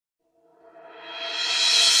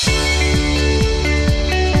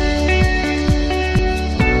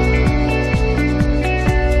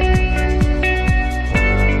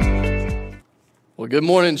Good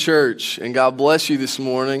morning, church, and God bless you this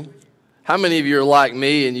morning. How many of you are like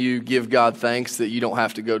me and you give God thanks that you don't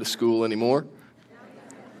have to go to school anymore?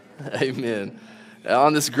 Amen.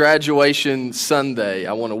 On this graduation Sunday,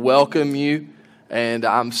 I want to welcome you, and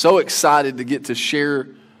I'm so excited to get to share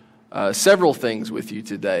several things with you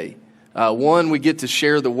today. One, we get to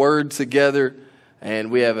share the Word together, and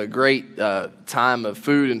we have a great time of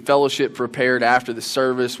food and fellowship prepared after the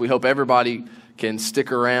service. We hope everybody can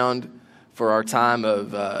stick around for our time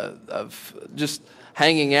of just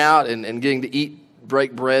hanging out and getting to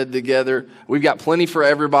break bread together. We've got plenty for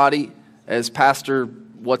everybody, as Pastor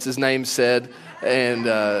What's-His-Name said, and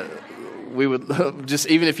we would just,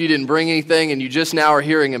 even if you didn't bring anything and you just now are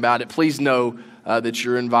hearing about it, please know that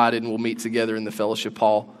you're invited, and we'll meet together in the fellowship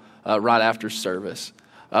hall right after service.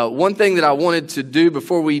 One thing that I wanted to do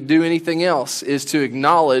before we do anything else is to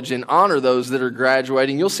acknowledge and honor those that are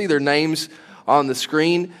graduating. You'll see their names on the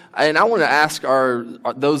screen, and I want to ask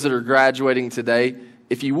those that are graduating today,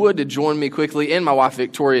 if you would, to join me quickly, and my wife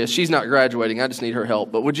Victoria. She's not graduating, I just need her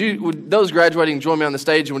help, but would those graduating join me on the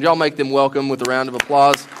stage, and would y'all make them welcome with a round of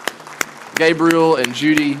applause? Gabriel and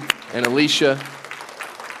Judy and Alicia.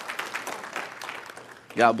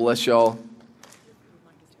 God bless y'all.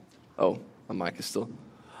 Oh, my mic is still.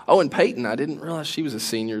 Oh, and Peyton, I didn't realize she was a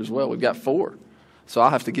senior as well. We've got 4, so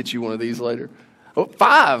I'll have to get you one of these later. Oh,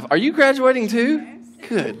 5. Are you graduating too?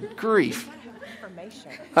 Good grief.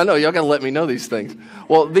 I know, y'all got to let me know these things.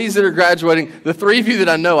 Well, these that are graduating, the 3 of you that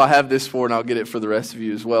I know I have this for, and I'll get it for the rest of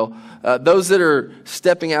you as well. Those that are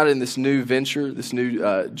stepping out in this new venture, this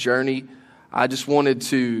new journey, I just wanted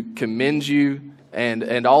to commend you,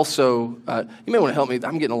 and also, you may want to help me.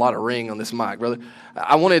 I'm getting a lot of ring on this mic, brother.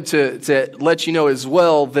 I wanted to let you know as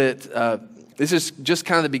well that this is just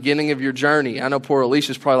kind of the beginning of your journey. I know poor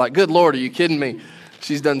Alicia's probably like, good Lord, are you kidding me?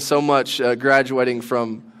 She's done so much graduating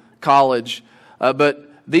from college. But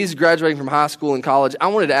these graduating from high school and college, I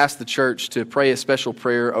wanted to ask the church to pray a special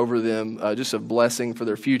prayer over them, just a blessing for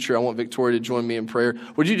their future. I want Victoria to join me in prayer.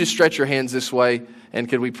 Would you just stretch your hands this way, and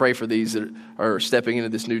could we pray for these that are stepping into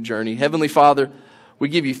this new journey? Heavenly Father, we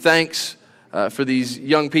give you thanks for these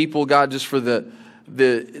young people, God, just for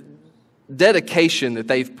the dedication that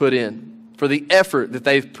they've put in, for the effort that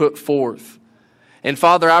they've put forth. And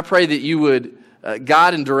Father, I pray that you would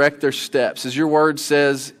guide and direct their steps. As your word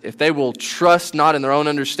says, if they will trust not in their own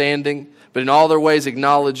understanding, but in all their ways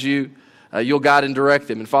acknowledge you, you'll guide and direct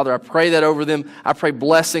them. And Father, I pray that over them. I pray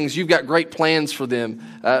blessings. You've got great plans for them,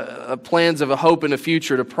 plans of a hope and a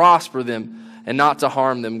future to prosper them and not to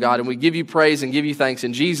harm them, God. And we give you praise and give you thanks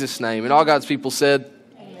in Jesus' name. And all God's people said,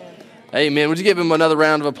 Amen. Amen. Would you give him another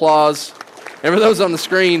round of applause? And for those on the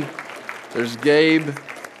screen, there's Gabe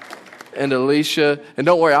and Alicia. And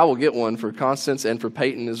don't worry, I will get one for Constance and for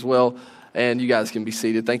Peyton as well. And you guys can be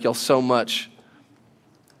seated. Thank y'all so much.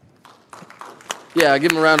 Yeah,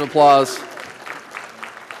 give them a round of applause.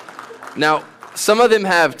 Now, some of them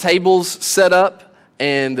have tables set up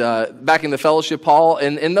and back in the fellowship hall.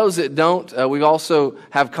 And those that don't, we also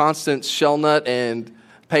have Constance Shellnut and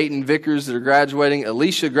Peyton Vickers that are graduating.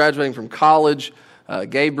 Alicia graduating from college.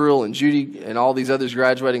 Gabriel and Judy and all these others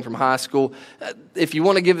graduating from high school. If you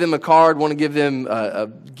want to give them a card, want to give them a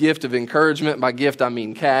gift of encouragement, by gift I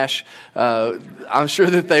mean cash, I'm sure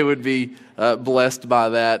that they would be blessed by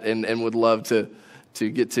that and would love to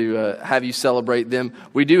get to have you celebrate them.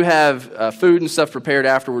 We do have food and stuff prepared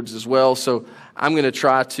afterwards as well, so I'm going to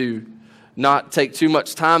try to not take too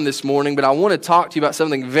much time this morning, but I want to talk to you about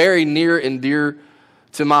something very near and dear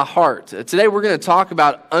to my heart. Today we're going to talk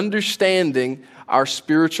about understanding our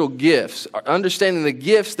spiritual gifts, understanding the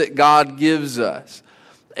gifts that God gives us.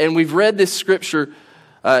 And we've read this scripture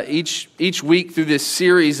each week through this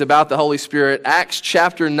series about the Holy Spirit, Acts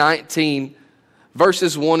chapter 19,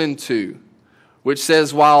 verses 1 and 2, which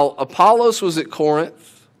says, while Apollos was at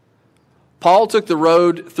Corinth, Paul took the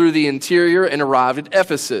road through the interior and arrived at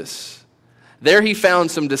Ephesus. There he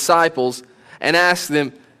found some disciples and asked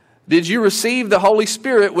them, did you receive the Holy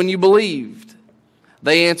Spirit when you believed?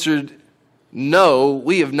 They answered, no,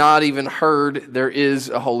 we have not even heard there is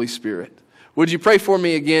a Holy Spirit. Would you pray for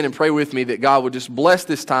me again and pray with me that God would just bless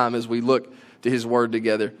this time as we look to his word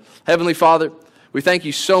together. Heavenly Father, we thank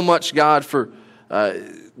you so much, God, for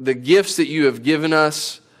the gifts that you have given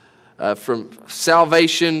us from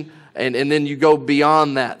salvation, and then you go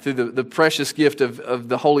beyond that through the precious gift of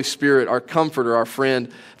the Holy Spirit, our comforter, our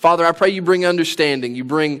friend. Father, I pray you bring understanding. You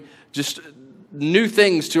bring just new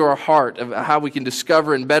things to our heart of how we can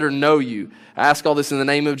discover and better know you. I ask all this in the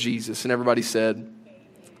name of Jesus. And everybody said,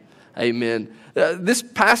 Amen. This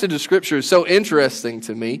passage of Scripture is so interesting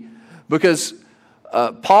to me because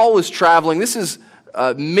Paul was traveling. This is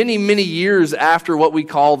many, many years after what we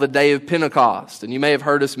call the day of Pentecost. And you may have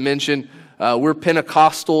heard us mention we're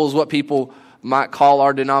Pentecostal is what people might call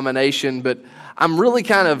our denomination. But I'm really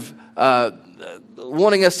kind of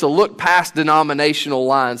wanting us to look past denominational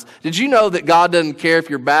lines. Did you know that God doesn't care if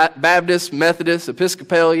you're Baptist, Methodist,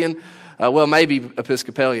 Episcopalian? Well, maybe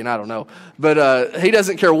Episcopalian, I don't know. But he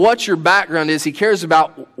doesn't care what your background is. He cares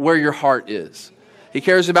about where your heart is. He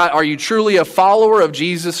cares about, are you truly a follower of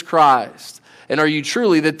Jesus Christ? And are you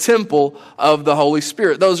truly the temple of the Holy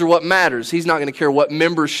Spirit? Those are what matters. He's not going to care what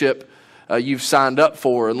membership you've signed up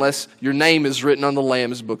for unless your name is written on the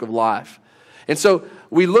Lamb's Book of Life. And so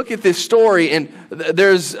we look at this story, and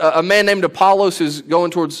there's a man named Apollos who's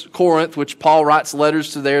going towards Corinth, which Paul writes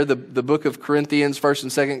letters to there, the book of Corinthians, 1st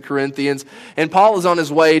and 2nd Corinthians. And Paul is on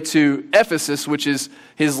his way to Ephesus, which is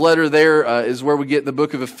his letter there, is where we get the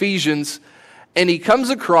book of Ephesians. And he comes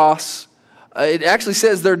across, it actually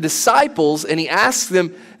says they're disciples, and he asks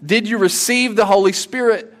them, did you receive the Holy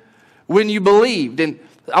Spirit when you believed? And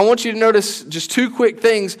I want you to notice just two quick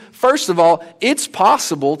things. First of all, it's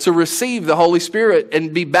possible to receive the Holy Spirit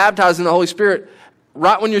and be baptized in the Holy Spirit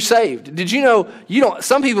right when you're saved. Did you know,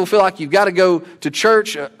 some people feel like you've got to go to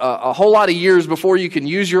church a whole lot of years before you can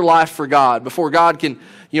use your life for God, before God can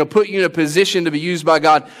put you in a position to be used by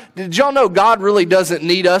God. Did y'all know God really doesn't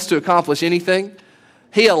need us to accomplish anything?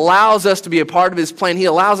 He allows us to be a part of His plan. He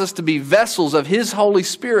allows us to be vessels of His Holy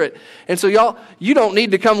Spirit. And so y'all, you don't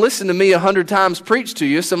need to come listen to me 100 times preach to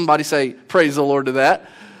you. Somebody say, praise the Lord to that.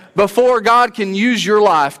 Before God can use your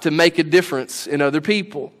life to make a difference in other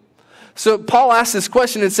people. So Paul asks this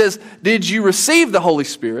question and says, did you receive the Holy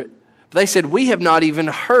Spirit? They said, we have not even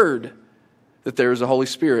heard that there is a Holy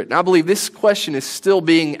Spirit. And I believe this question is still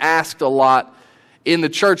being asked a lot in the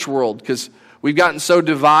church world because we've gotten so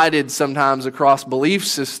divided sometimes across belief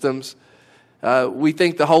systems. We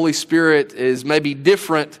think the Holy Spirit is maybe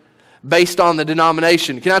different based on the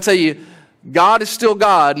denomination. Can I tell you, God is still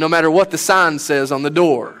God no matter what the sign says on the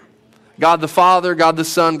door. God the Father, God the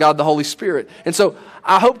Son, God the Holy Spirit. And so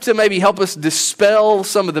I hope to maybe help us dispel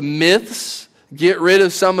some of the myths, get rid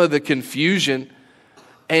of some of the confusion,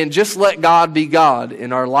 and just let God be God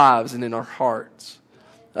in our lives and in our hearts.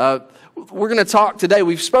 We're going to talk today.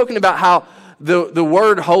 We've spoken about how the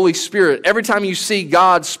word Holy Spirit, every time you see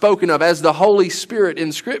God spoken of as the Holy Spirit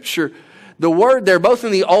in Scripture, the word there, both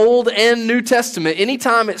in the Old and New Testament,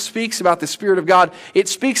 anytime it speaks about the Spirit of God, it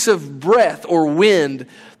speaks of breath or wind,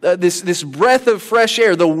 this breath of fresh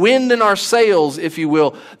air, the wind in our sails, if you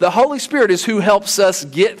will. The Holy Spirit is who helps us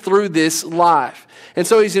get through this life. And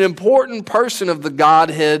so He's an important person of the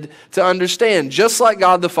Godhead to understand, just like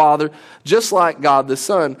God the Father, just like God the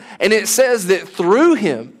Son. And it says that through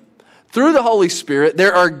Him, through the Holy Spirit,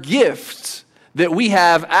 there are gifts that we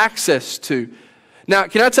have access to. Now,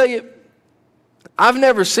 can I tell you, I've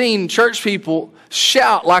never seen church people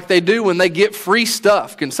shout like they do when they get free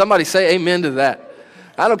stuff. Can somebody say amen to that?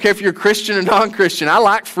 I don't care if you're Christian or non-Christian. I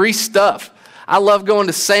like free stuff. I love going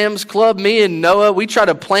to Sam's Club. Me and Noah, we try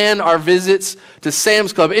to plan our visits to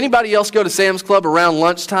Sam's Club. Anybody else go to Sam's Club around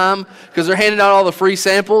lunchtime because they're handing out all the free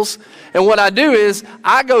samples? And what I do is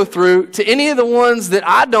I go through to any of the ones that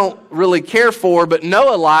I don't really care for but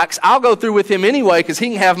Noah likes. I'll go through with him anyway because he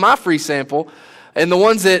can have my free sample. And the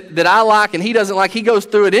ones that I like and he doesn't like, he goes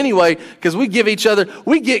through it anyway because we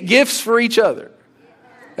get gifts for each other.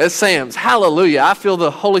 At Sam's. Hallelujah. I feel the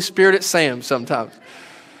Holy Spirit at Sam's sometimes.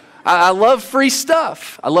 I love free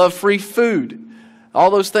stuff. I love free food.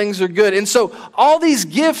 All those things are good. And so all these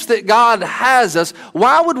gifts that God has us,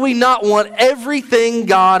 why would we not want everything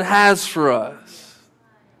God has for us?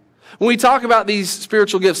 When we talk about these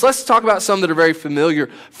spiritual gifts, let's talk about some that are very familiar.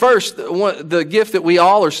 First, the gift that we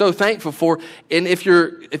all are so thankful for, and if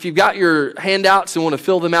you've got your handouts and want to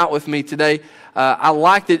fill them out with me today, I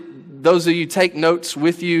like that those of you take notes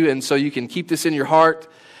with you, and so you can keep this in your heart.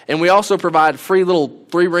 And we also provide free little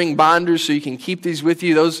 3-ring binders so you can keep these with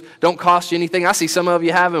you. Those don't cost you anything. I see some of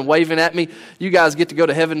you have them waving at me. You guys get to go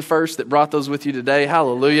to heaven first that brought those with you today.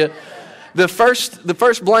 Hallelujah. The first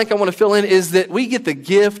blank I want to fill in is that we get the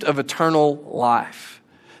gift of eternal life.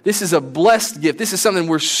 This is a blessed gift. This is something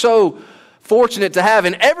we're so fortunate to have.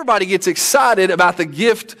 And everybody gets excited about the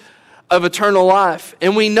gift of eternal life.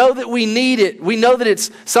 And we know that we need it. We know that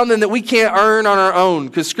it's something that we can't earn on our own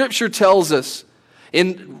because Scripture tells us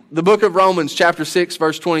in the book of Romans, chapter 6,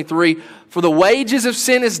 verse 23, for the wages of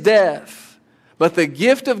sin is death, but the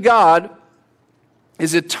gift of God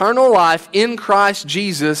is eternal life in Christ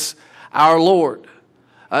Jesus our Lord.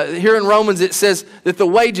 Here in Romans it says that the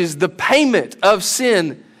wages, the payment of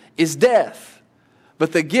sin is death.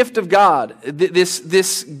 But the gift of God,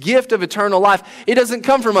 this gift of eternal life, it doesn't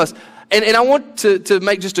come from us. And I want to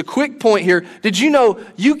make just a quick point here. Did you know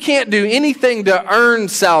you can't do anything to earn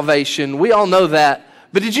salvation? We all know that.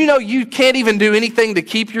 But did you know you can't even do anything to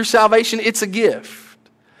keep your salvation? It's a gift.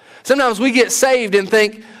 Sometimes we get saved and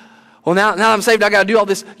think, well, now I'm saved, I got to do all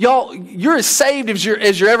this. Y'all, you're as saved as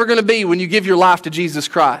you're ever going to be when you give your life to Jesus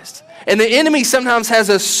Christ. And the enemy sometimes has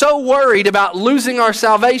us so worried about losing our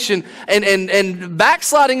salvation, and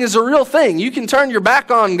backsliding is a real thing. You can turn your back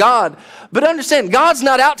on God, but understand, God's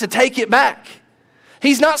not out to take it back.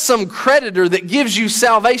 He's not some creditor that gives you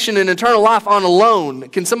salvation and eternal life on a loan.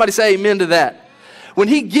 Can somebody say amen to that? When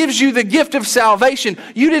He gives you the gift of salvation,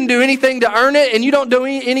 you didn't do anything to earn it, and you don't do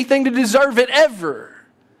anything to deserve it ever.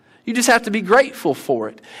 You just have to be grateful for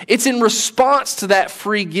it. It's in response to that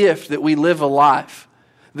free gift that we live a life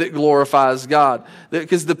that glorifies God.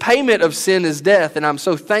 Because the payment of sin is death, and I'm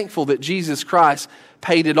so thankful that Jesus Christ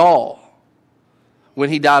paid it all when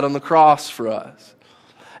He died on the cross for us.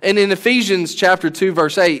 And in Ephesians chapter 2,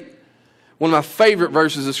 verse 8, one of my favorite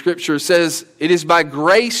verses of Scripture says, "It is by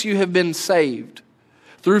grace you have been saved,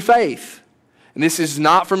 through faith. And this is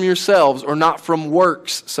not from yourselves, or not from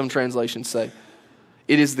works," some translations say.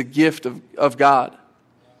 It is the gift of God.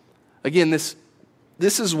 Again, this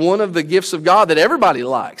is one of the gifts of God that everybody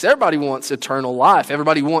likes. Everybody wants eternal life.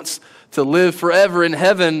 Everybody wants to live forever in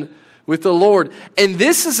heaven with the Lord. And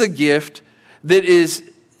this is a gift that is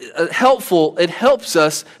helpful. It helps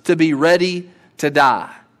us to be ready to die.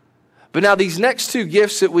 But now these next two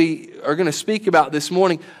gifts that we are going to speak about this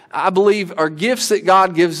morning, I believe are gifts that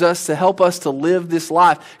God gives us to help us to live this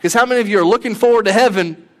life. Because how many of you are looking forward to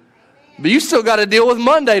heaven, but you still got to deal with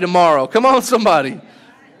Monday tomorrow? Come on, somebody.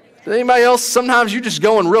 Anybody else, sometimes you're just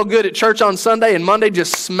going real good at church on Sunday and Monday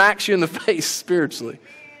just smacks you in the face spiritually.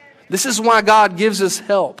 This is why God gives us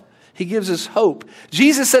help. He gives us hope.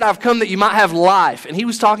 Jesus said, "I've come that you might have life." And He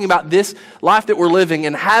was talking about this life that we're living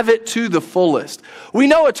and have it to the fullest. We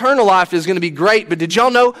know eternal life is going to be great, but did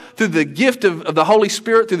y'all know through the gift of the Holy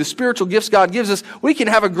Spirit, through the spiritual gifts God gives us, we can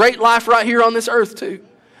have a great life right here on this earth too.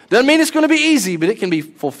 Doesn't mean it's going to be easy, but it can be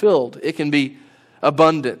fulfilled. It can be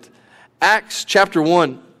abundant. Acts chapter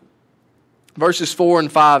 1, verses 4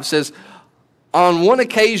 and 5 says, "On one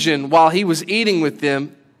occasion, while He was eating with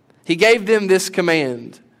them, He gave them this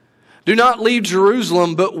command: 'Do not leave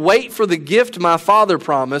Jerusalem, but wait for the gift my Father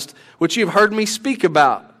promised, which you have heard me speak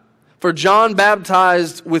about. For John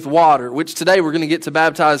baptized with water,'" which today we're going to get to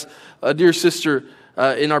baptize a dear sister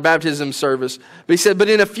in our baptism service. But He said, "But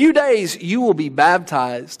in a few days you will be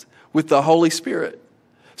baptized with the Holy Spirit."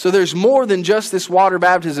 So there's more than just this water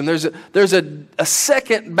baptism. There's a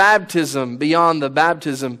second baptism beyond the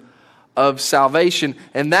baptism of salvation.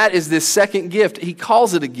 And that is this second gift. He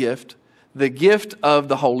calls it a gift. The gift of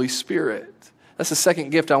the Holy Spirit. That's the second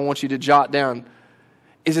gift I want you to jot down.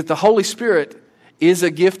 Is that the Holy Spirit is a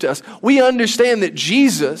gift to us. We understand that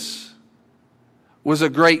Jesus was a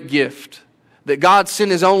great gift. That God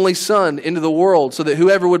sent His only Son into the world so that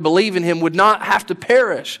whoever would believe in Him would not have to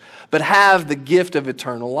perish, but have the gift of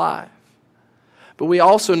eternal life. But we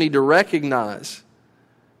also need to recognize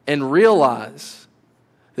and realize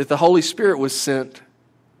that the Holy Spirit was sent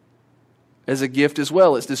as a gift as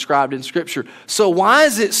well. It's described in Scripture. So why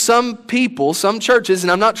is it some people, some churches,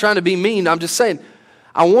 and I'm not trying to be mean, I'm just saying,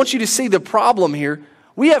 I want you to see the problem here.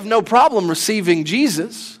 We have no problem receiving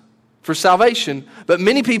Jesus for salvation, but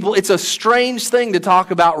many people, it's a strange thing to talk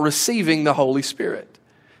about receiving the Holy Spirit.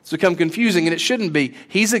 It's become confusing, and it shouldn't be.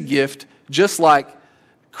 He's a gift, just like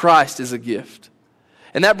Christ is a gift.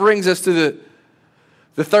 And that brings us to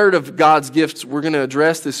the third of God's gifts we're going to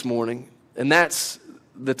address this morning, and that's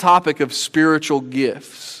the topic of spiritual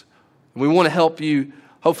gifts. We want to help you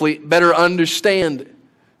hopefully better understand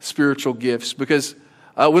spiritual gifts, because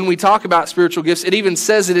when we talk about spiritual gifts, it even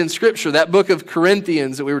says it in Scripture. That book of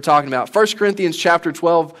Corinthians that we were talking about, 1 Corinthians chapter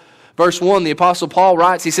 12, verse 1, the Apostle Paul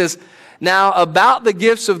writes, he says, "Now about the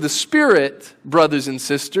gifts of the Spirit, brothers and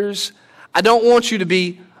sisters, I don't want you to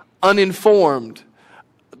be uninformed."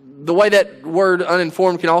 The way that word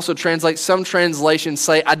uninformed can also translate, some translations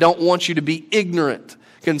say, "I don't want you to be ignorant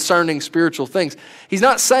concerning spiritual things." He's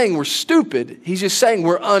not saying we're stupid. He's just saying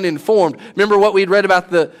we're uninformed. Remember what we had read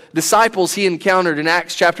about the disciples He encountered in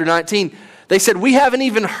Acts chapter 19? They said, "We haven't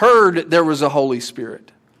even heard there was a Holy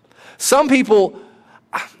Spirit." Some people,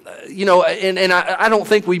 and I don't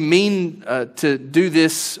think we mean to do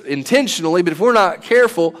this intentionally, but if we're not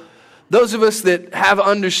careful, those of us that have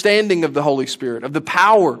understanding of the Holy Spirit, of the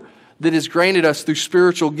power that is granted us through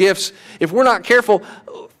spiritual gifts, if we're not careful,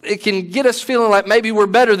 it can get us feeling like maybe we're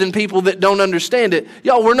better than people that don't understand it.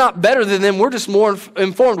 Y'all, we're not better than them. We're just more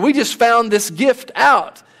informed. We just found this gift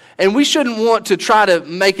out. And we shouldn't want to try to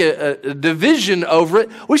make a division over it.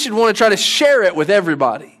 We should want to try to share it with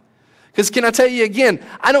everybody. Because can I tell you again,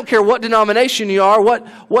 I don't care what denomination you are,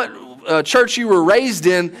 what church you were raised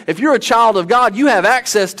in. If you're a child of God, you have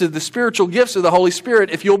access to the spiritual gifts of the Holy Spirit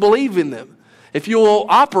if you'll believe in them, if you'll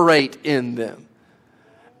operate in them.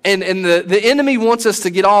 And the enemy wants us to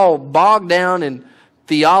get all bogged down in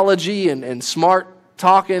theology and smart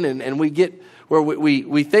talking, and we get where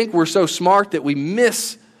we think we're so smart that we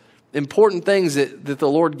miss important things that the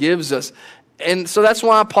Lord gives us. And so that's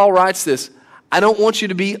why Paul writes this. I don't want you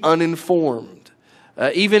to be uninformed.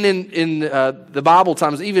 Even in the Bible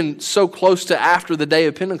times, even so close to after the day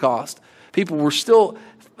of Pentecost, people were still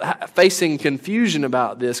facing confusion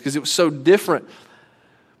about this because it was so different.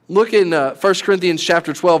 Look in 1 Corinthians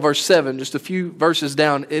chapter 12, verse 7, just a few verses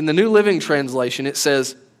down. In the New Living Translation, it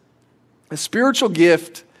says, a spiritual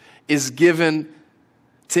gift is given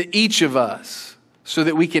to each of us so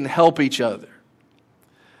that we can help each other.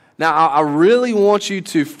 Now, I really want you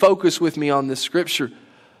to focus with me on this scripture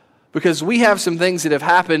because we have some things that have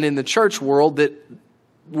happened in the church world that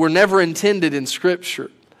were never intended in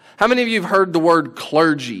Scripture. How many of you have heard the word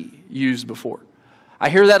clergy used before? I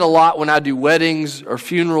hear that a lot when I do weddings or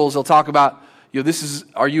funerals. They'll talk about,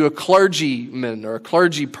 are you a clergyman or a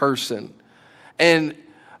clergy person? And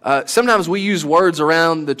sometimes we use words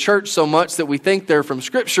around the church so much that we think they're from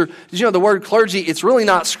Scripture. Did you know the word clergy, it's really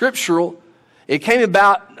not scriptural. It came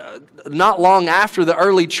about not long after the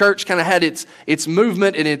early church kind of had its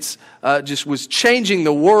movement and it's just was changing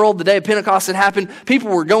the world. The day of Pentecost had happened. People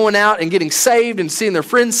were going out and getting saved and seeing their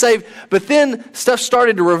friends saved. But then stuff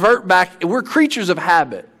started to revert back. We're creatures of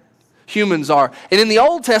habit. Humans are. And in the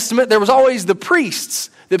Old Testament, there was always the priests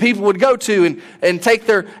that people would go to and take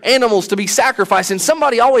their animals to be sacrificed. And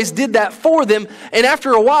somebody always did that for them. And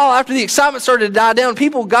after a while, after the excitement started to die down,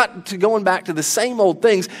 people got to going back to the same old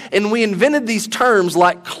things. And we invented these terms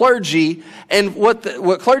like clergy. And what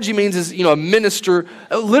clergy means is, a minister.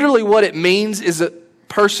 Literally what it means is a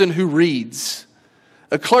person who reads.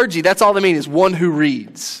 A clergy, that's all they mean, is one who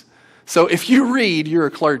reads. So if you read, you're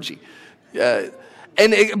a clergy.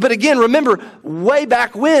 But again, remember, way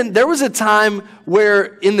back when, there was a time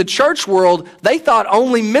where in the church world, they thought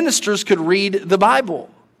only ministers could read the Bible.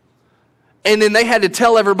 And then they had to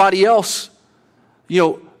tell everybody else,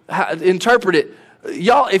 interpret it.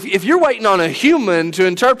 Y'all, if you're waiting on a human to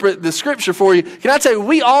interpret the Scripture for you, can I tell you,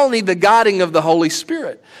 we all need the guiding of the Holy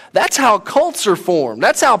Spirit. That's how cults are formed.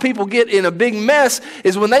 That's how people get in a big mess,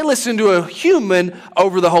 is when they listen to a human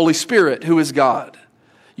over the Holy Spirit, who is God.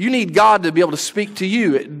 You need God to be able to speak to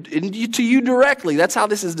you directly. That's how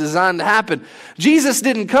this is designed to happen. Jesus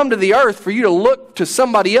didn't come to the earth for you to look to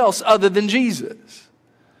somebody else other than Jesus.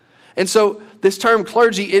 And so this term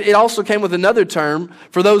clergy, it also came with another term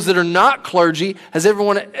for those that are not clergy. Has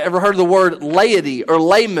everyone ever heard of the word laity or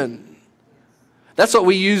layman? That's what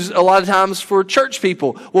we use a lot of times for church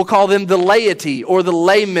people. We'll call them the laity or the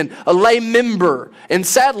layman, a lay member. And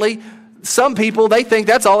sadly, some people, they think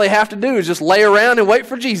that's all they have to do is just lay around and wait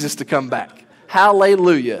for Jesus to come back.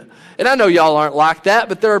 Hallelujah. And I know y'all aren't like that,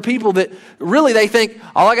 but there are people that really they think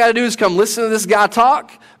all I got to do is come listen to this guy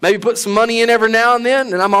talk, maybe put some money in every now and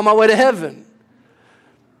then, and I'm on my way to heaven.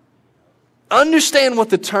 Understand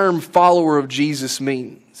what the term follower of Jesus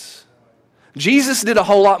means. Jesus did a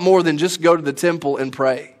whole lot more than just go to the temple and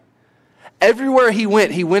pray. Everywhere he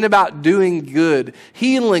went about doing good,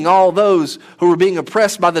 healing all those who were being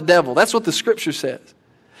oppressed by the devil. That's what the Scripture says.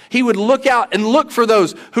 He would look out and look for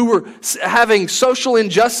those who were having social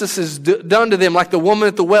injustices done to them, like the woman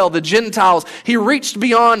at the well, the Gentiles. He reached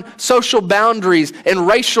beyond social boundaries and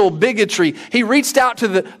racial bigotry. He reached out to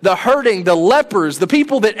the hurting, the lepers, the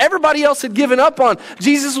people that everybody else had given up on.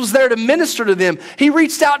 Jesus was there to minister to them. He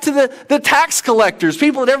reached out to the tax collectors,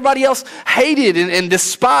 people that everybody else hated and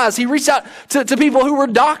despised. He reached out to people who were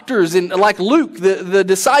doctors, and like Luke, the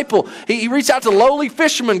disciple. He reached out to lowly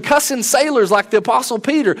fishermen, cussing sailors like the Apostle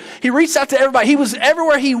Peter. He reached out to everybody. He was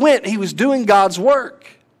everywhere he went, he was doing God's work.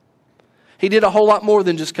 He did a whole lot more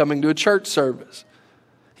than just coming to a church service.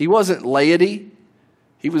 He wasn't laity.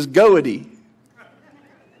 He was goity.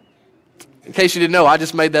 In case you didn't know, I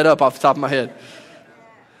just made that up off the top of my head.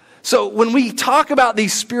 So when we talk about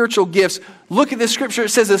these spiritual gifts, look at this scripture. It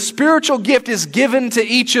says a spiritual gift is given to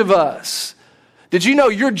each of us. Did you know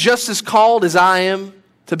you're just as called as I am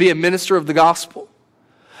to be a minister of the gospel?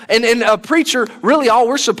 And a preacher, really all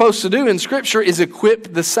we're supposed to do in Scripture is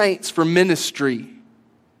equip the saints for ministry.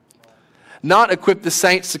 Not equip the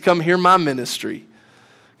saints to come hear my ministry.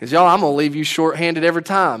 Because y'all, I'm going to leave you short-handed every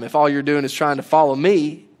time if all you're doing is trying to follow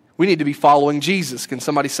me. We need to be following Jesus. Can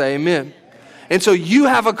somebody say amen? And so you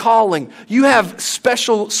have a calling. You have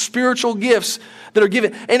special spiritual gifts that are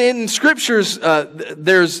given. And in scriptures,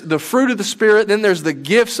 there's the fruit of the Spirit. Then there's the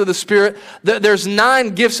gifts of the Spirit. There's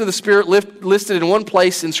 9 gifts of the Spirit listed in one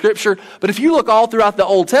place in scripture. But if you look all throughout the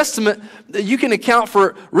Old Testament, you can account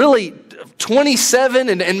for really 27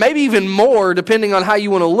 and maybe even more, depending on how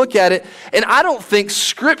you want to look at it. And I don't think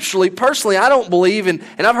scripturally, personally, I don't believe, and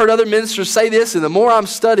I've heard other ministers say this, and the more I'm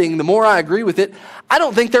studying, the more I agree with it, I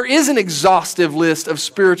don't think there is an exhaustive list of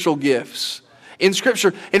spiritual gifts in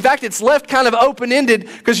Scripture. In fact, it's left kind of open-ended,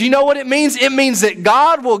 because you know what it means? It means that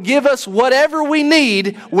God will give us whatever we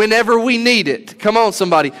need whenever we need it. Come on,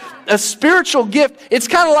 somebody. A spiritual gift, it's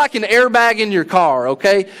kind of like an airbag in your car,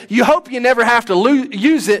 okay? You hope you never have to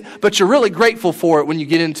use it, but you're really grateful for it when you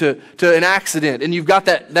get into an accident, and you've got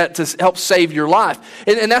that to help save your life.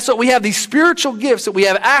 And that's what we have, these spiritual gifts that we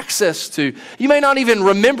have access to. You may not even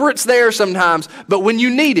remember it's there sometimes, but when you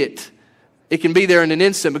need it, it can be there in an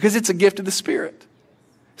instant, because it's a gift of the Spirit.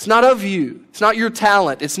 It's not of you. It's not your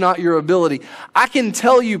talent. It's not your ability. I can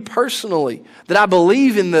tell you personally that I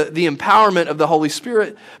believe in the empowerment of the Holy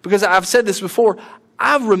Spirit, because I've said this before.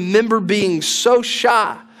 I remember being so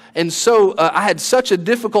shy, and so I had such a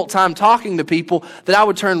difficult time talking to people that I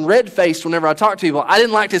would turn red-faced whenever I talked to people. I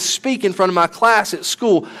didn't like to speak in front of my class at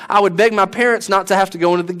school. I would beg my parents not to have to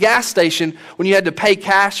go into the gas station when you had to pay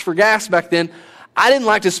cash for gas back then. I didn't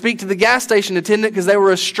like to speak to the gas station attendant because they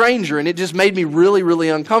were a stranger, and it just made me really, really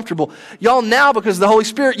uncomfortable. Y'all, now, because of the Holy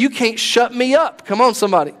Spirit, you can't shut me up. Come on,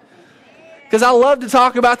 somebody. Because I love to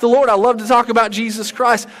talk about the Lord. I love to talk about Jesus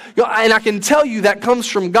Christ. And I can tell you that comes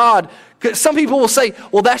from God. Some people will say,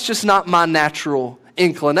 well, that's just not my natural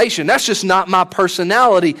inclination. That's just not my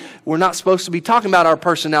personality. We're not supposed to be talking about our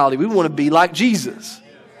personality. We want to be like Jesus.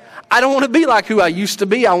 I don't want to be like who I used to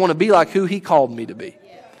be. I want to be like who He called me to be.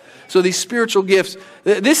 So these spiritual gifts,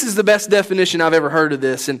 this is the best definition I've ever heard of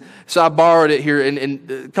this. And so I borrowed it here, and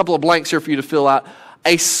a couple of blanks here for you to fill out.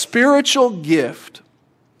 A spiritual gift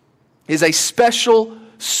is a special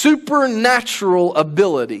supernatural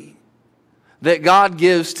ability that God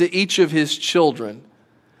gives to each of His children.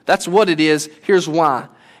 That's what it is. Here's why.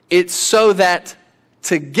 It's so that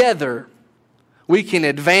together we can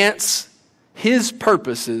advance His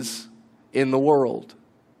purposes in the world.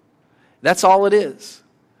 That's all it is.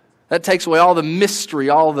 That takes away all the mystery,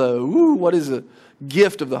 all the, what is a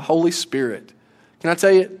gift of the Holy Spirit? Can I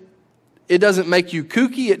tell you, it doesn't make you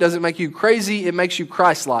kooky, it doesn't make you crazy, it makes you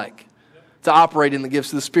Christ-like to operate in the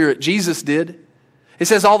gifts of the Spirit. Jesus did. It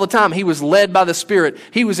says all the time, He was led by the Spirit.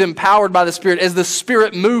 He was empowered by the Spirit. As the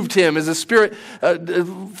Spirit moved Him, as the Spirit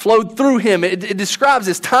flowed through Him. It describes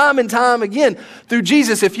this time and time again through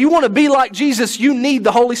Jesus. If you want to be like Jesus, you need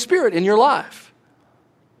the Holy Spirit in your life.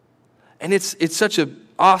 And it's such an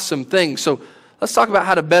awesome thing. So let's talk about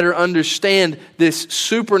how to better understand this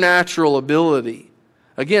supernatural ability.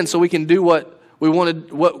 Again, so we can do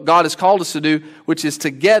what God has called us to do, which is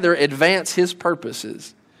together advance His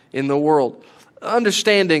purposes in the world.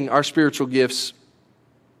 Understanding our spiritual gifts,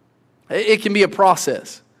 it can be a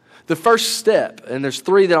process. The first step, and there's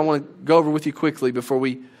 3 that I want to go over with you quickly before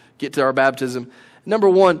we get to our baptism. Number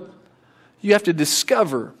 1, you have to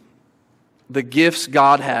discover the gifts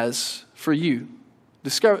God has for you.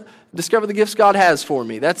 Discover the gifts God has for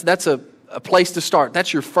me. That's a place to start.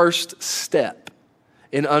 That's your first step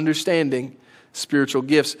in understanding spiritual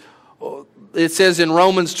gifts. It says in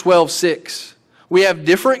Romans 12:6, we have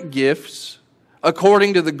different gifts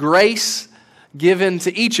according to the grace given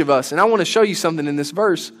to each of us. And I want to show you something in this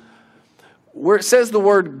verse where it says the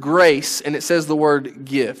word grace and it says the word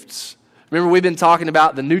gifts. Remember, we've been talking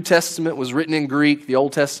about the New Testament was written in Greek, the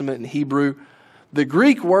Old Testament in Hebrew. The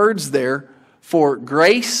Greek words there for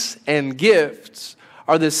grace and gifts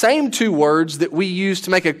are the same 2 words that we use to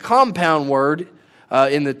make a compound word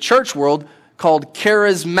in the church world called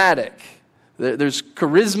charismatic. There's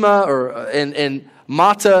charisma and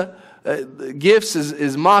mata. Gifts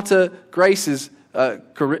is mata. Grace is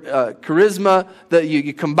charisma. That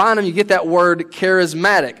you combine them, you get that word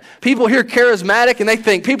charismatic. People hear charismatic and they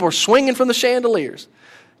think people are swinging from the chandeliers.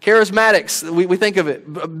 Charismatics, we think of it,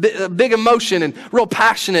 a big emotion and real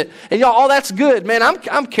passionate. And y'all, all that's good. Man, I'm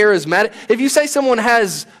charismatic. If you say someone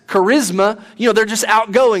has charisma, they're just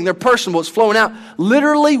outgoing, they're personable, it's flowing out.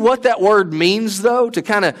 Literally what that word means, though, to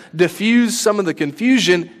kind of diffuse some of the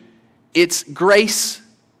confusion, it's grace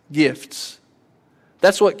gifts.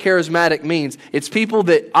 That's what charismatic means. It's people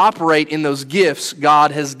that operate in those gifts God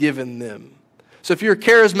has given them. So if you're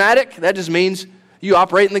charismatic, that just means you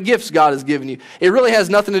operate in the gifts God has given you. It really has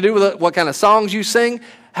nothing to do with what kind of songs you sing.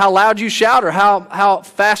 how loud you shout or how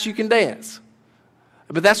fast you can dance.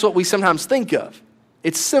 But that's what we sometimes think of.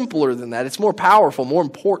 It's simpler than that. It's more powerful, more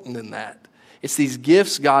important than that. It's these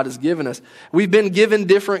gifts God has given us. We've been given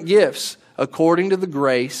different gifts according to the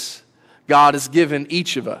grace God has given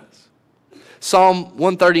each of us. Psalm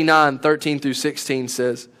 139, 13 through 16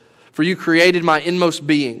 says, "For you created my inmost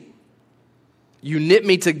being. You knit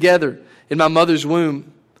me together in my mother's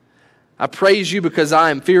womb. I praise you because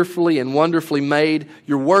I am fearfully and wonderfully made.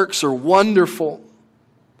 Your works are wonderful.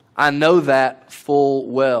 I know that full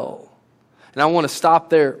well." And I want to stop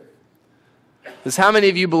there. Because how many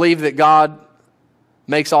of you believe that God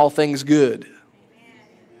makes all things good?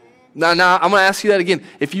 Now, I'm going to ask you that again.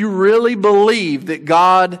 If you really believe that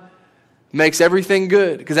God makes everything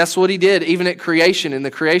good, because that's what he did even at creation. In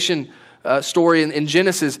the creation story in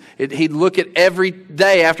Genesis, he'd look at every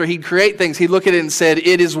day after he'd create things, he'd look at it and said,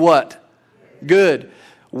 it is what? Good.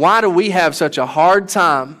 Why do we have such a hard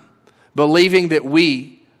time believing that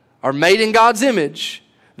we are made in God's image,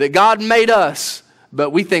 that God made us,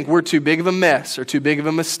 but we think we're too big of a mess or too big of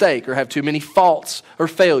a mistake or have too many faults or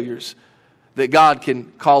failures that God can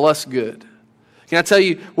call us good? Can I tell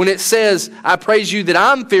you, when it says, I praise you that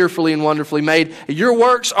I'm fearfully and wonderfully made, your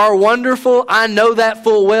works are wonderful, I know that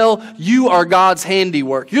full well, you are God's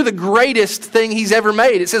handiwork. You're the greatest thing he's ever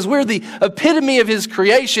made. It says we're the epitome of his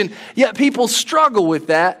creation, yet people struggle with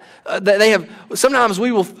that. Sometimes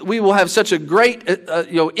we will have such a great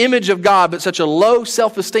image of God, but such a low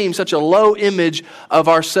self-esteem, such a low image of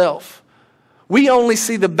ourselves. We only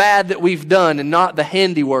see the bad that we've done and not the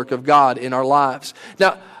handiwork of God in our lives.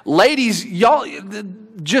 Now, ladies, y'all,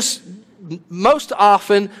 just most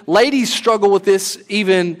often, ladies struggle with this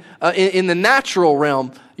even in the natural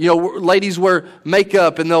realm. You know, ladies wear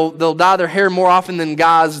makeup and they'll dye their hair more often than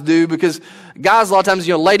guys do, because guys, a lot of times,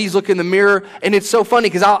 ladies look in the mirror, and it's so funny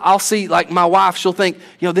because I'll see, like my wife, she'll think,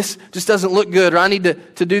 this just doesn't look good, or I need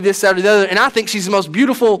to do this, that, or the other. And I think she's the most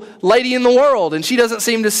beautiful lady in the world, and she doesn't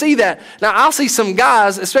seem to see that. Now, I'll see some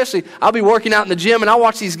guys, especially, I'll be working out in the gym, and I'll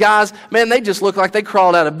watch these guys, man, they just look like they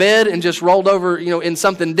crawled out of bed and just rolled over, in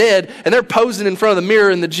something dead, and they're posing in front of the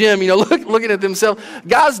mirror in the gym, looking at themselves.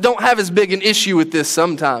 Guys don't have as big an issue with this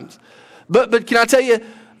sometimes. But can I tell you,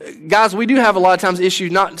 guys, we do have a lot of times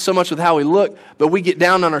issues, not so much with how we look, but we get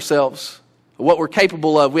down on ourselves, what we're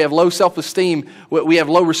capable of. We have low self-esteem. We have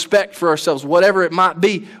low respect for ourselves. Whatever it might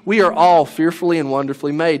be, we are all fearfully and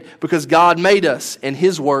wonderfully made because God made us and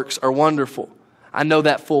his works are wonderful. I know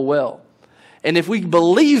that full well. And if we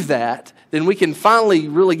believe that, then we can finally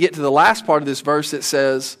really get to the last part of this verse that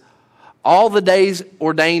says, all the days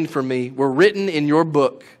ordained for me were written in your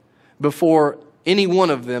book before any one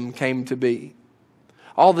of them came to be.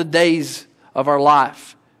 All the days of our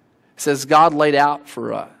life, says God laid out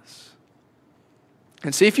for us.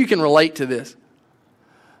 And see if you can relate to this.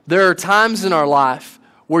 There are times in our life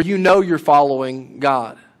where you're following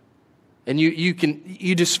God. And you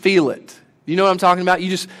just feel it. You know what I'm talking about?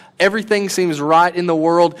 Everything seems right in the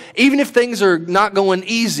world. Even if things are not going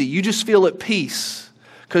easy, you just feel at peace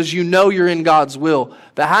because you're in God's will.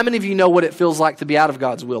 But how many of you know what it feels like to be out of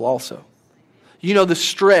God's will also? The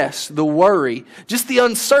stress, the worry, just the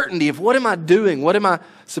uncertainty of what am I doing? What am I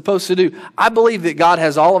supposed to do? I believe that God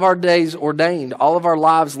has all of our days ordained, all of our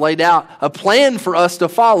lives laid out, a plan for us to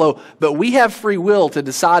follow, but we have free will to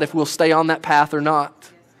decide if we'll stay on that path or not.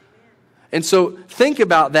 And so think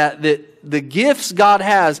about that the gifts God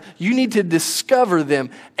has, you need to discover them.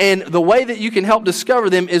 And the way that you can help discover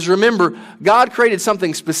them is, remember, God created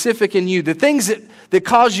something specific in you. The things that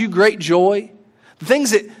cause you great joy, the things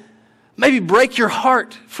that maybe break your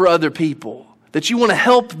heart for other people, that you want to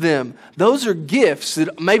help them. Those are gifts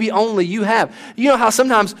that maybe only you have. You know how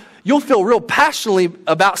sometimes you'll feel real passionately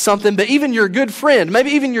about something, but even your good friend,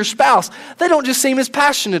 maybe even your spouse, they don't just seem as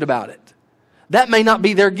passionate about it. That may not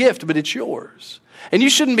be their gift, but it's yours. And you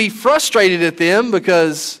shouldn't be frustrated at them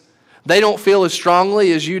because they don't feel as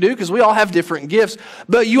strongly as you do, because we all have different gifts.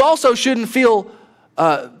 But you also shouldn't feel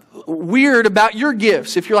weird about your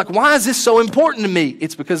gifts. If you're like, why is this so important to me?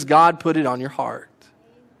 It's because God put it on your heart.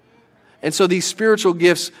 And so these spiritual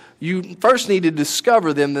gifts, you first need to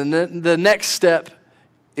discover them. Then the next step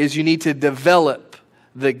is you need to develop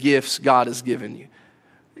the gifts God has given you.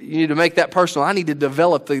 You need to make that personal. I need to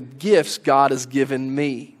develop the gifts God has given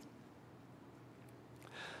me.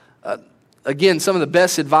 Again, some of the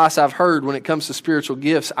best advice I've heard when it comes to spiritual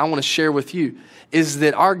gifts, I want to share with you, is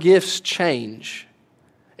that our gifts change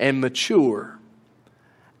and mature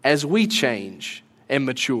as we change and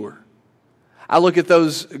mature. I look at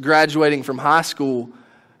those graduating from high school,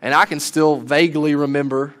 and I can still vaguely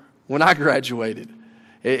remember when I graduated.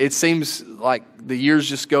 It seems like the years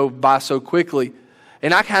just go by so quickly.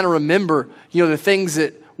 And I kind of remember, the things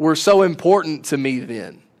that were so important to me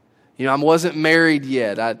then. I wasn't married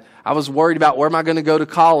yet. I was worried about where am I going to go to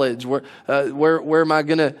college? Where am I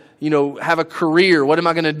going to, have a career? What am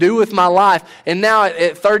I going to do with my life? And now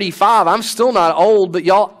at 35, I'm still not old, but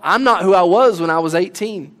y'all, I'm not who I was when I was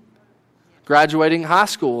 18, graduating high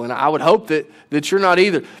school. And I would hope that you're not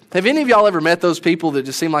either. Have any of y'all ever met those people that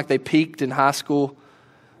just seem like they peaked in high school?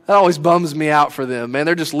 That always bums me out for them, man.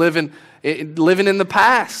 They're just living in the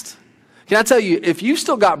past. Can I tell you, if you've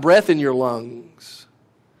still got breath in your lungs,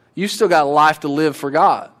 you've still got a life to live for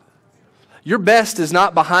God. Your best is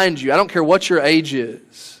not behind you. I don't care what your age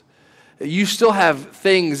is. You still have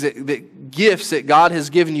things, gifts that God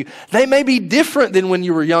has given you. They may be different than when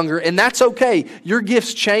you were younger, and that's okay. Your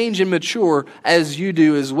gifts change and mature as you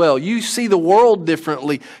do as well. You see the world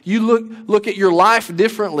differently. You look at your life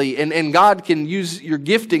differently, and God can use your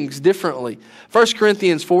giftings differently. 1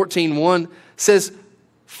 Corinthians 14:1 says,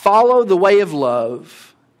 "Follow the way of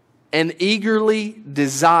love and eagerly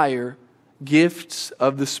desire gifts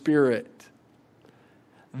of the Spirit."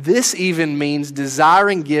 This even means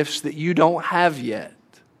desiring gifts that you don't have yet.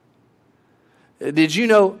 Did you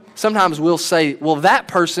know sometimes we'll say, well, that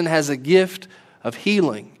person has a gift of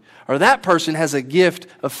healing, or that person has a gift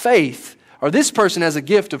of faith, or this person has a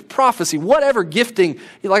gift of prophecy, whatever gifting.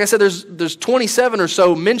 Like I said, there's 27 or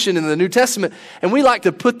so mentioned in the New Testament, and we like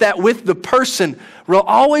to put that with the person. Well,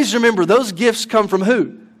 always remember, those gifts come from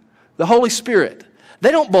who? The Holy Spirit.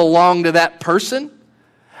 They don't belong to that person.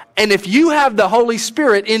 And if you have the Holy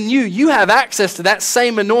Spirit in you, you have access to that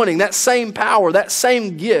same anointing, that same power, that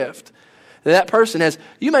same gift that person has.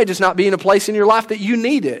 You may just not be in a place in your life that you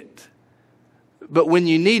need it. But when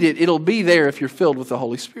you need it, it'll be there if you're filled with the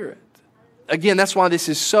Holy Spirit. Again, that's why this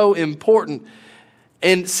is so important.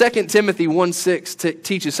 And 2 Timothy 1:6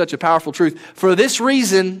 teaches such a powerful truth. "For this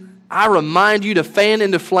reason, I remind you to fan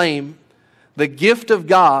into flame the gift of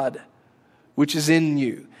God which is in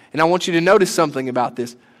you." And I want you to notice something about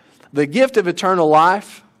this. The gift of eternal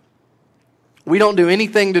life, we don't do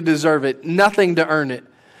anything to deserve it, nothing to earn it.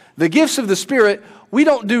 The gifts of the Spirit, we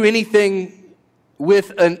don't do anything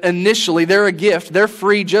with initially. They're a gift. They're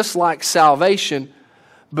free just like salvation.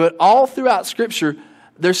 But all throughout Scripture,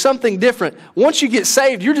 there's something different. Once you get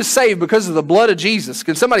saved, you're just saved because of the blood of Jesus.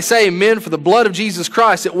 Can somebody say amen for the blood of Jesus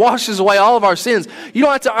Christ? It washes away all of our sins. You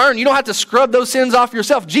don't have to earn. You don't have to scrub those sins off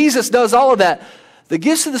yourself. Jesus does all of that. The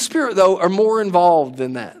gifts of the Spirit, though, are more involved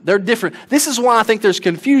than that. They're different. This is why I think there's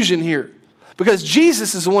confusion here. Because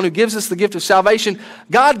Jesus is the one who gives us the gift of salvation.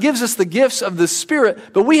 God gives us the gifts of the Spirit,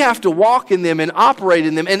 but we have to walk in them and operate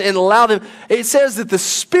in them and allow them. It says that the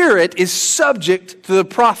Spirit is subject to the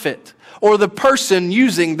prophet or the person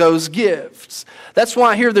using those gifts. That's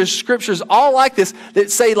why here there's scriptures all like this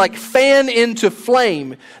that say like fan into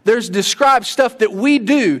flame. There's described stuff that we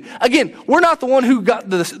do. Again, we're not the one who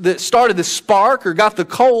that started the spark or got the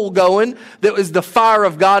coal going that was the fire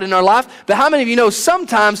of God in our life. But how many of you know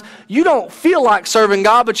sometimes you don't feel like serving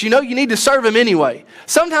God, but you know you need to serve Him anyway?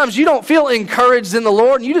 Sometimes you don't feel encouraged in the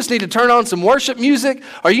Lord and you just need to turn on some worship music,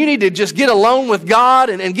 or you need to just get alone with God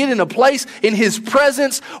and get in a place in His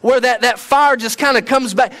presence where that fire just kind of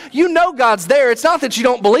comes back. You know God's there. It's not that you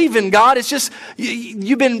don't believe in God. It's just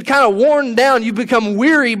you've been kind of worn down. You become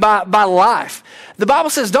weary by life. The Bible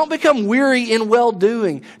says don't become weary in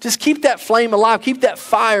well-doing. Just keep that flame alive. Keep that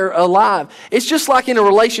fire alive. It's just like in a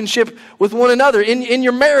relationship with one another. In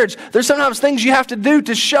your marriage, there's sometimes things you have to do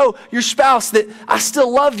to show your spouse that I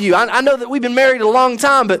still love you. I know that we've been married a long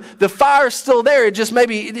time, but the fire's still there. It just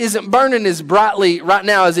maybe it isn't burning as brightly right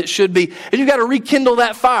now as it should be. And you've got to rekindle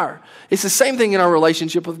that fire. It's the same thing in our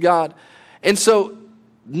relationship with God. And so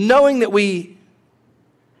knowing that we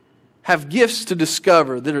have gifts to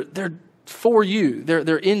discover that they're for you,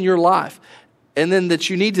 they're in your life, and then that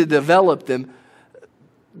you need to develop them,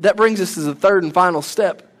 that brings us to the third and final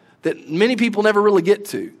step that many people never really get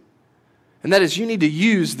to. And that is you need to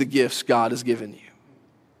use the gifts God has given you.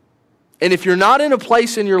 And if you're not in a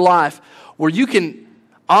place in your life where you can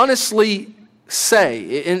honestly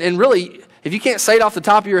say, and really, if you can't say it off the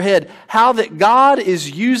top of your head, how that God is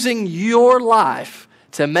using your life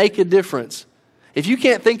to make a difference. If you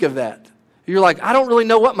can't think of that, you're like, I don't really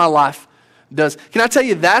know what my life does. Can I tell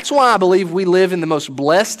you, that's why I believe we live in the most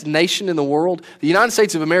blessed nation in the world. The United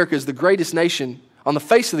States of America is the greatest nation on the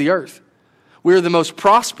face of the earth. We're the most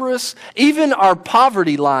prosperous. Even our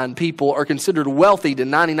poverty line people are considered wealthy to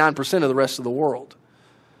 99% of the rest of the world.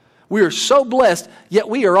 We are so blessed, yet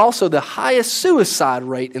we are also the highest suicide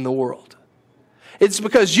rate in the world. It's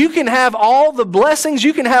because you can have all the blessings,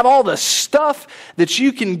 you can have all the stuff that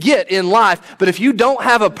you can get in life, but if you don't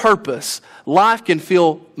have a purpose, life can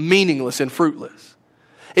feel meaningless and fruitless.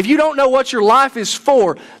 If you don't know what your life is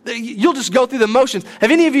for, you'll just go through the motions.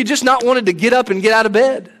 Have any of you just not wanted to get up and get out of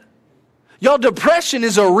bed? Y'all, depression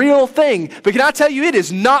is a real thing. But can I tell you, it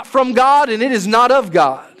is not from God and it is not of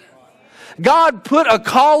God. God put a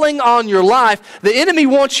calling on your life. The enemy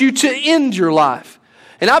wants you to end your life.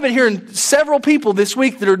 And I've been hearing several people this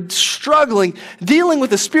week that are struggling, dealing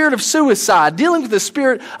with the spirit of suicide, dealing with the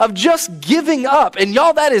spirit of just giving up. And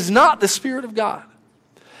y'all, that is not the Spirit of God.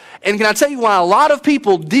 And can I tell you why a lot of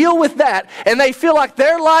people deal with that and they feel like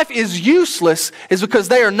their life is useless is because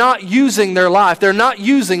they are not using their life. They're not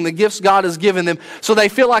using the gifts God has given them, so they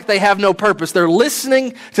feel like they have no purpose. They're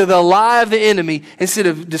listening to the lie of the enemy instead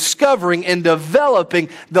of discovering and developing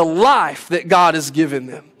the life that God has given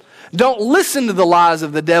them. Don't listen to the lies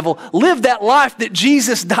of the devil. Live that life that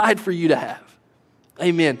Jesus died for you to have.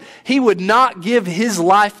 Amen. He would not give his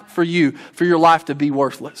life for you for your life to be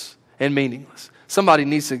worthless and meaningless. Somebody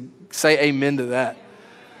needs to say amen to that.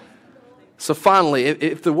 So finally,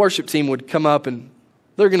 if the worship team would come up, and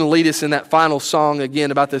they're going to lead us in that final song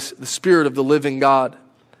again about this, the Spirit of the living God,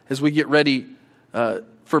 as we get ready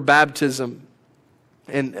for baptism.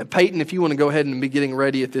 And Peyton, if you want to go ahead and be getting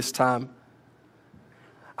ready at this time.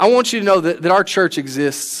 I want you to know that our church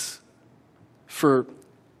exists for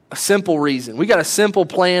a simple reason. We got a simple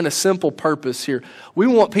plan, a simple purpose here. We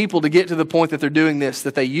want people to get to the point that they're doing this,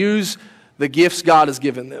 that they use the gifts God has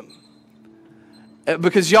given them.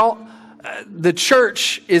 Because y'all, the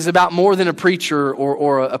church is about more than a preacher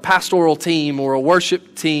or a pastoral team or a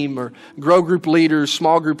worship team or grow group leaders,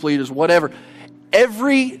 small group leaders, whatever.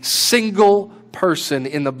 Every single person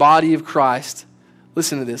in the body of Christ,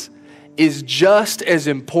 listen to this, is just as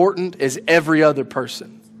important as every other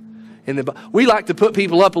person. We like to put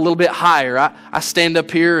people up a little bit higher. I stand up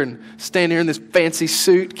here and stand here in this fancy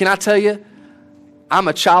suit. Can I tell you, I'm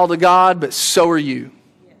a child of God, but so are you.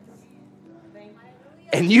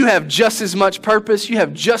 And you have just as much purpose, you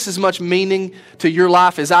have just as much meaning to your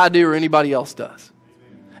life as I do or anybody else does.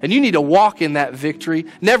 And you need to walk in that victory.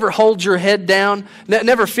 Never hold your head down.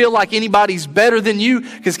 Never feel like anybody's better than you.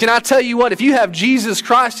 Because can I tell you what? If you have Jesus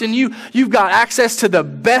Christ in you, you've got access to the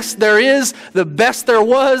best there is, the best there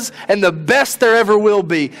was, and the best there ever will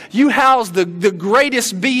be. You house the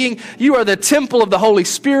greatest being. You are the temple of the Holy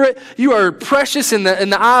Spirit. You are precious in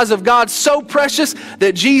the eyes of God. So precious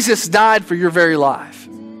that Jesus died for your very life.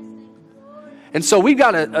 And so we've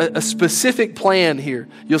got a specific plan here.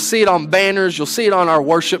 You'll see it on banners. You'll see it on our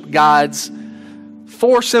worship guides.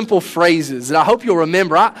 4 simple phrases that I hope you'll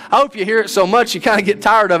remember. I hope you hear it so much you kind of get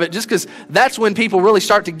tired of it, just because that's when people really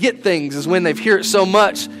start to get things, is when they hear it so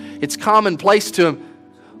much. It's commonplace to them.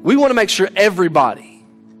 We want to make sure everybody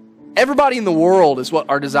in the world, is what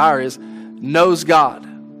our desire is, knows God.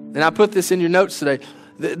 And I put this in your notes today,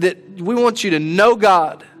 that we want you to know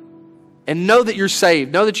God and know that you're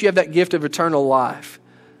saved. Know that you have that gift of eternal life.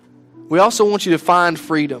 We also want you to find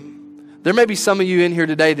freedom. There may be some of you in here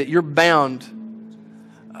today that you're bound.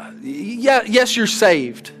 Yes, you're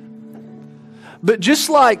saved. But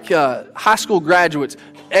just like high school graduates,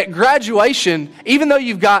 at graduation, even though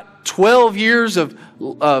you've got 12 years of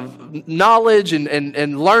knowledge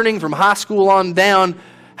and learning from high school on down,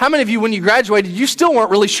 how many of you, when you graduated, you still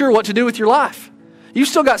weren't really sure what to do with your life? You've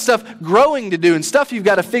still got stuff growing to do and stuff you've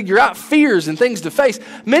got to figure out, fears and things to face.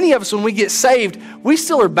 Many of us, when we get saved, we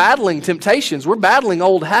still are battling temptations. We're battling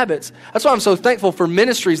old habits. That's why I'm so thankful for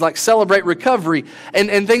ministries like Celebrate Recovery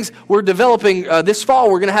and things we're developing. This fall,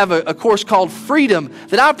 we're going to have a course called Freedom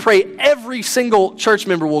that I pray every single church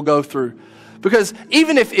member will go through. Because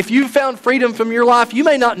even if you found freedom from your life, you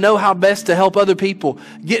may not know how best to help other people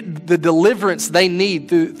get the deliverance they need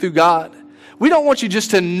through God. We don't want you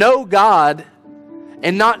just to know God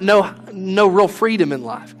and not know real freedom in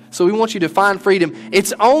life. So we want you to find freedom.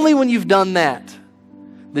 It's only when you've done that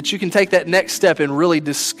you can take that next step and really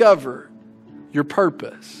discover your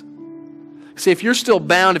purpose. See, if you're still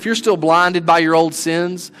bound, if you're still blinded by your old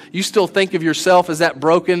sins, you still think of yourself as that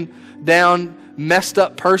broken down, messed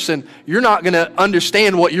up person, you're not going to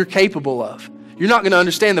understand what you're capable of. You're not going to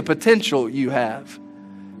understand the potential you have.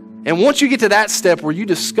 And once you get to that step where you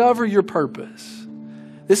discover your purpose,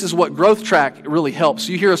 this is what Growth Track really helps.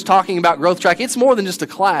 You hear us talking about Growth Track. It's more than just a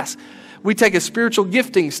class. We take a spiritual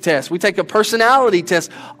giftings test. We take a personality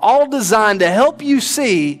test, all designed to help you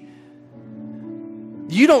see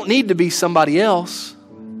you don't need to be somebody else.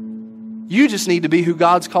 You just need to be who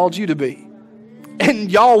God's called you to be. And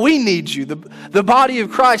y'all, we need you. The body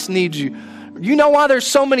of Christ needs you. You know why there's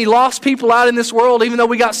so many lost people out in this world, even though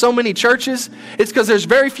we got so many churches? It's because there's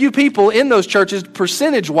very few people in those churches,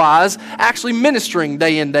 percentage-wise, actually ministering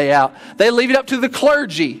day in, day out. They leave it up to the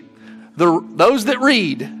clergy, those that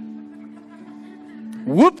read.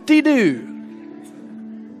 Whoop-de-doo.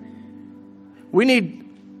 We need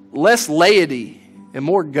less laity and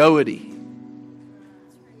more goity.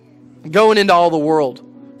 Going into all the world,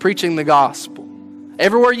 preaching the gospel.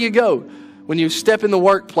 Everywhere you go, when you step in the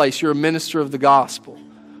workplace, you're a minister of the gospel.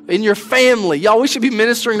 In your family, y'all, we should be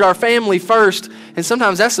ministering to our family first, and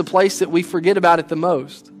sometimes that's the place that we forget about it the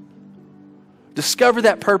most. Discover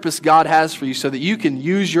that purpose God has for you so that you can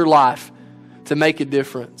use your life to make a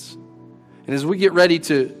difference. And as we get ready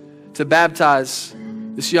to baptize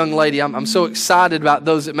this young lady, I'm so excited about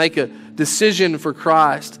those that make a decision for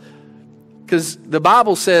Christ. Because the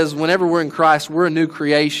Bible says whenever we're in Christ, we're a new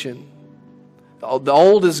creation. The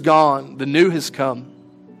old is gone. The new has come.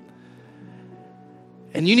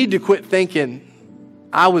 And you need to quit thinking,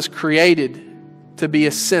 I was created to be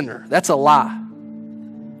a sinner. That's a lie.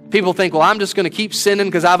 People think, well, I'm just going to keep sinning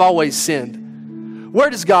because I've always sinned. Where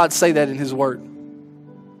does God say that in His Word?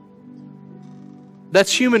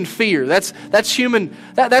 That's human fear. That's human.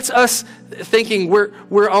 That's us thinking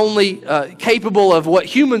we're only capable of what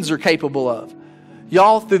humans are capable of.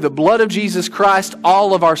 Y'all, through the blood of Jesus Christ,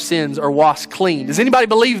 all of our sins are washed clean. Does anybody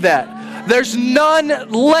believe that? There's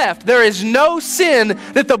none left. There is no sin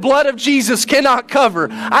that the blood of Jesus cannot cover.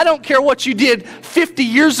 I don't care what you did 50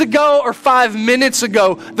 years ago or 5 minutes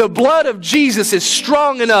ago. The blood of Jesus is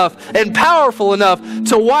strong enough and powerful enough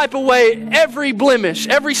to wipe away every blemish,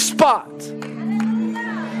 every spot.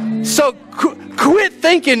 So quit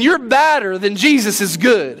thinking you're badder than Jesus is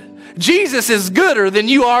good. Jesus is gooder than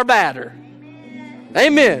you are badder.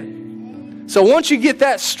 Amen. So once you get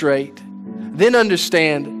that straight, then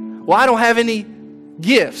understand, well, I don't have any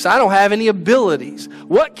gifts. I don't have any abilities.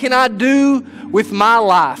 What can I do with my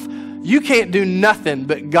life? You can't do nothing,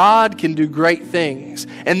 but God can do great things.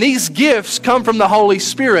 And these gifts come from the Holy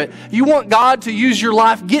Spirit. You want God to use your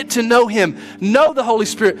life, get to know Him. Know the Holy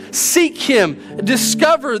Spirit. Seek Him.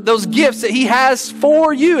 Discover those gifts that He has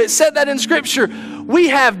for you. It said that in Scripture. We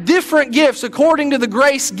have different gifts according to the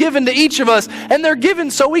grace given to each of us, and they're given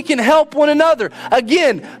so we can help one another.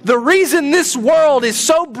 Again, the reason this world is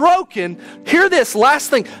so broken, hear this, last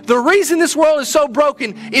thing, the reason this world is so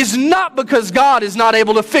broken is not because God is not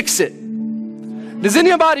able to fix it. Does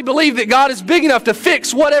anybody believe that God is big enough to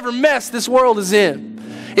fix whatever mess this world is in?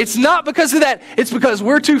 It's not because of that. It's because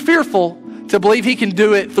we're too fearful to believe He can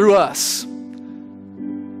do it through us.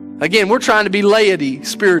 Again, we're trying to be laity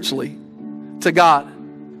spiritually to God.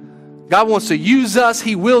 God wants to use us.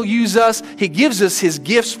 He will use us. He gives us His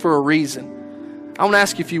gifts for a reason. I want to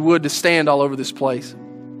ask you if you would to stand all over this place.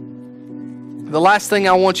 The last thing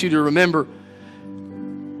I want you to remember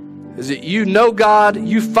is that you know God,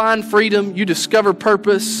 you find freedom, you discover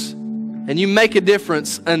purpose, and you make a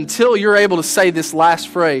difference until you're able to say this last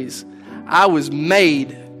phrase, I was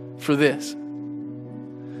made for this.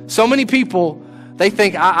 So many people, they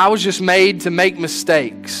think I was just made to make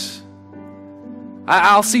mistakes.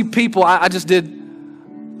 I'll see people, I just did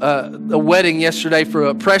a wedding yesterday for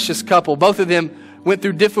a precious couple. Both of them went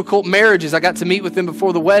through difficult marriages. I got to meet with them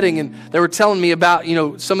before the wedding, and they were telling me about,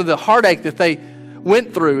 some of the heartache that they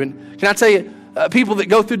went through. And can I tell you, people that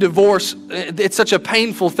go through divorce, it's such a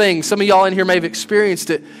painful thing. Some of y'all in here may have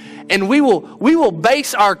experienced it. And we will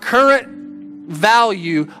base our current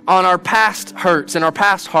value on our past hurts and our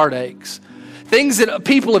past heartaches. Things that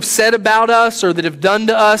people have said about us or that have done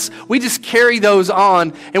to us, we just carry those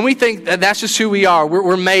on, and we think that that's just who we are.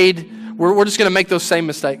 We're just going to make those same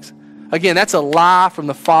mistakes. Again, that's a lie from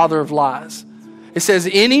the father of lies. It says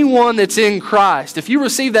anyone that's in Christ, if you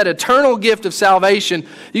receive that eternal gift of salvation,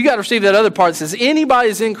 you got to receive that other part that says anybody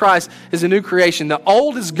that's in Christ is a new creation. The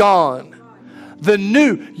old is gone. The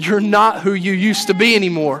new, you're not who you used to be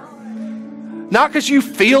anymore. Not because you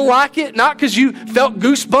feel like it, not because you felt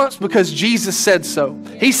goosebumps, because Jesus said so.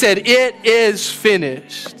 He said, it is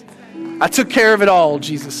finished. I took care of it all,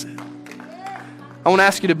 Jesus said. I want to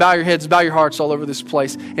ask you to bow your heads, bow your hearts all over this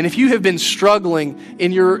place. And if you have been struggling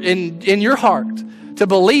in your heart to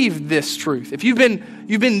believe this truth, if you've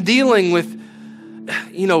been dealing with,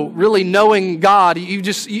 really knowing God,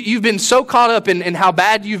 you've been so caught up in how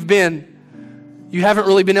bad you've been, you haven't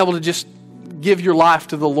really been able to just give your life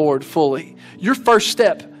to the Lord fully. Your first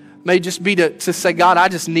step may just be to say, God, I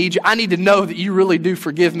just need you. I need to know that you really do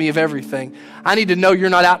forgive me of everything. I need to know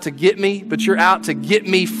you're not out to get me, but you're out to get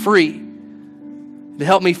me free, to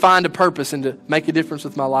help me find a purpose and to make a difference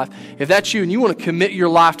with my life. If that's you and you want to commit your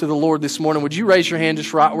life to the Lord this morning, would you raise your hand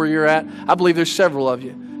just right where you're at? I believe there's several of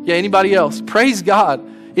you. Yeah, anybody else? Praise God.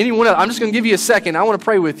 Anyone else? I'm just going to give you a second. I want to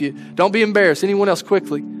pray with you. Don't be embarrassed. Anyone else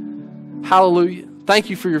quickly? Hallelujah.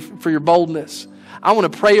 Thank you for your boldness. I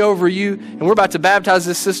want to pray over you, and we're about to baptize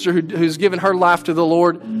this sister who's given her life to the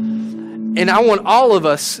Lord. And I want all of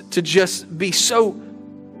us to just be so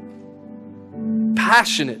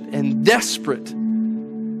passionate and desperate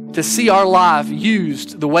to see our life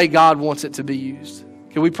used the way God wants it to be used.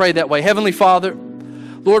 Can we pray that way? Heavenly Father,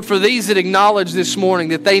 Lord, for these that acknowledge this morning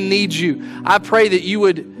that they need you, I pray that you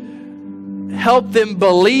would help them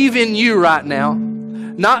believe in you right now,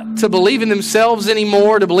 not to believe in themselves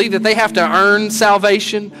anymore, to believe that they have to earn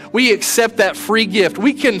salvation. We accept that free gift.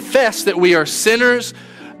 We confess that we are sinners,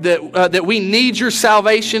 that we need your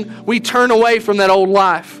salvation. We turn away from that old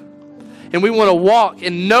life. And we want to walk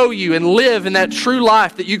and know you and live in that true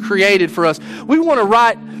life that you created for us. We want to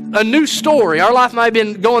write a new story. Our life might have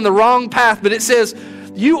been going the wrong path, but it says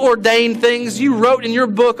you ordained things. You wrote in your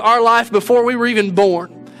book our life before we were even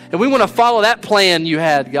born. And we want to follow that plan you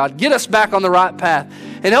had, God. Get us back on the right path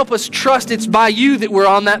and help us trust it's by you that we're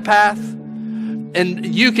on that path. And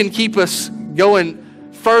you can keep us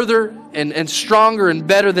going further and stronger and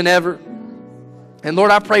better than ever. And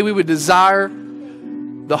Lord, I pray we would desire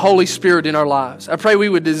the Holy Spirit in our lives. I pray we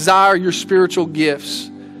would desire your spiritual gifts.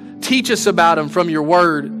 Teach us about them from your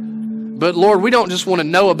word. But Lord, we don't just want to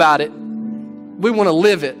know about it. We want to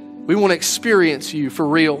live it. We want to experience you for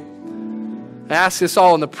real. I ask this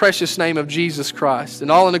all in the precious name of Jesus Christ. And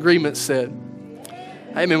all in agreement said,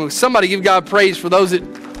 amen. Will somebody give God praise for those that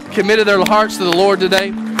committed their hearts to the Lord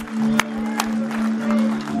today?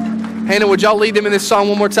 Hannah, would y'all lead them in this song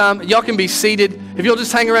one more time? Y'all can be seated. If you'll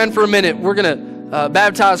just hang around for a minute, we're going to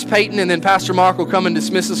baptize Peyton, and then Pastor Mark will come and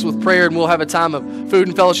dismiss us with prayer, and we'll have a time of food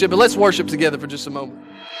and fellowship. But let's worship together for just a moment.